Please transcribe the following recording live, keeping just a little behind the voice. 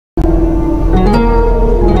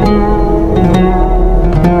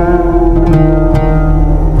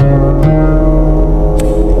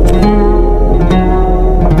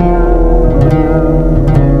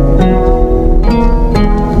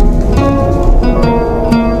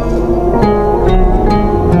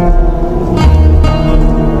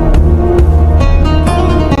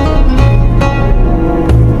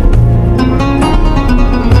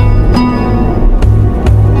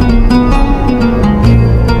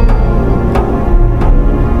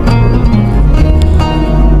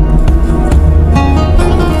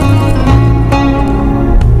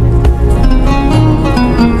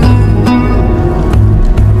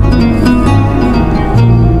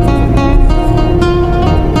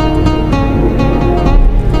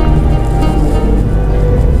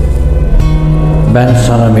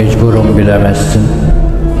bilemezsin.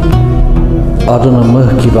 Adını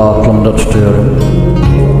mıh gibi aklımda tutuyorum.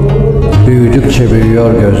 Büyüdükçe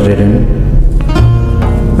büyüyor gözlerin.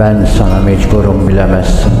 Ben sana mecburum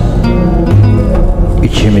bilemezsin.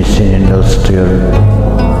 İçimi seninle ısıtıyorum.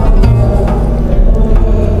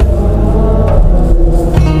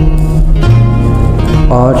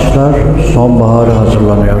 Ağaçlar sonbahara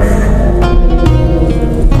hazırlanıyor.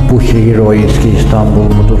 Bu şehir o eski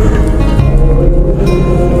İstanbul mudur?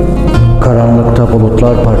 Karanlıkta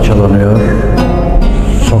bulutlar parçalanıyor.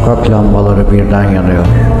 Sokak lambaları birden yanıyor.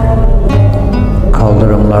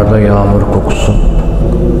 Kaldırımlarda yağmur kokusu.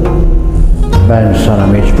 Ben sana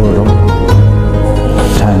mecburum.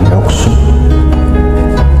 Sen yoksun.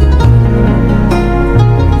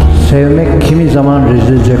 Sevmek kimi zaman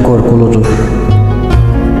rezilce korkuludur.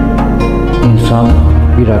 İnsan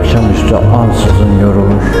bir akşamüstü ansızın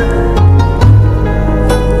yorulur.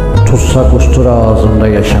 Tutsak ustura ağzında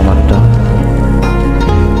yaşamakta.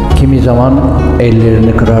 Kimi zaman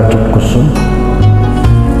ellerini kırar tutkusu.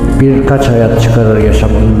 Birkaç hayat çıkarır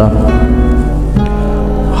yaşamından.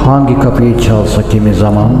 Hangi kapıyı çalsa kimi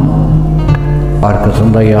zaman,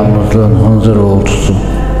 arkasında yalnızlığın hınzır uğultusu.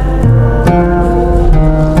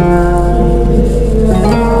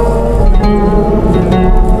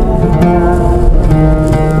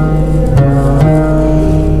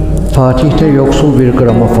 Fatih'te yoksul bir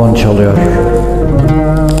gramofon çalıyor.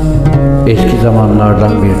 Eski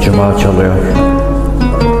zamanlardan bir cuma çalıyor.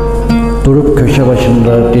 Durup köşe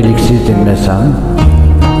başında deliksiz dinlesem,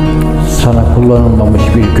 sana kullanılmamış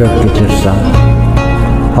bir gök getirsem,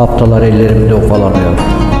 haftalar ellerimde ufalanıyor.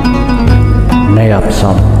 Ne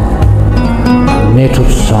yapsam, ne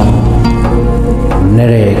tutsam,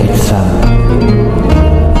 nereye gitsem,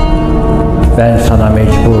 ben sana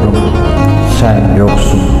mecburum, sen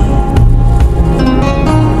yoksun.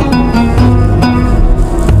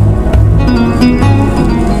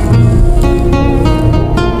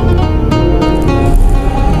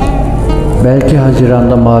 Belki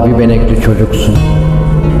Haziran'da mavi benekli çocuksun.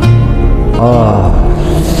 Ah,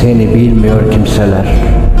 seni bilmiyor kimseler,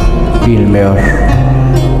 bilmiyor.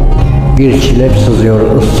 Bir çilep sızıyor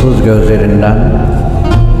ıssız gözlerinden.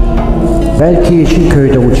 Belki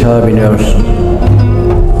Yeşilköy'de uçağa biniyorsun.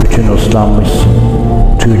 Bütün ıslanmışsın,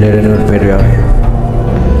 tüylerin ürperiyor.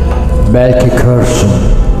 Belki körsün,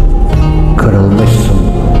 kırılmışsın,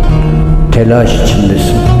 telaş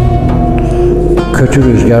içindesin. Kötü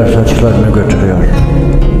rüzgar saçlarını götürüyor.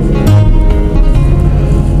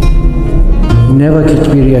 Ne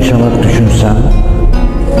vakit bir yaşamak düşünsem,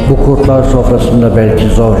 bu kurtlar sofrasında belki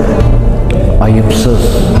zor,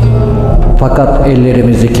 ayıpsız, fakat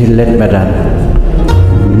ellerimizi kirletmeden,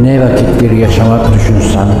 ne vakit bir yaşamak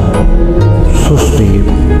düşünsem, sus deyip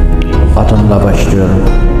adımla başlıyorum.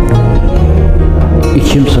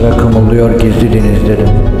 İçim sıra kımıldıyor gizli denizlerim.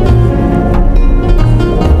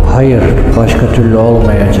 Hayır, başka türlü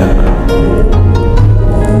olmayacak.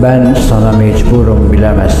 Ben sana mecburum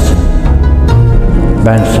bilemezsin.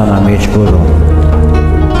 Ben sana mecburum.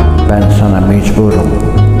 Ben sana mecburum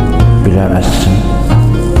bilemezsin.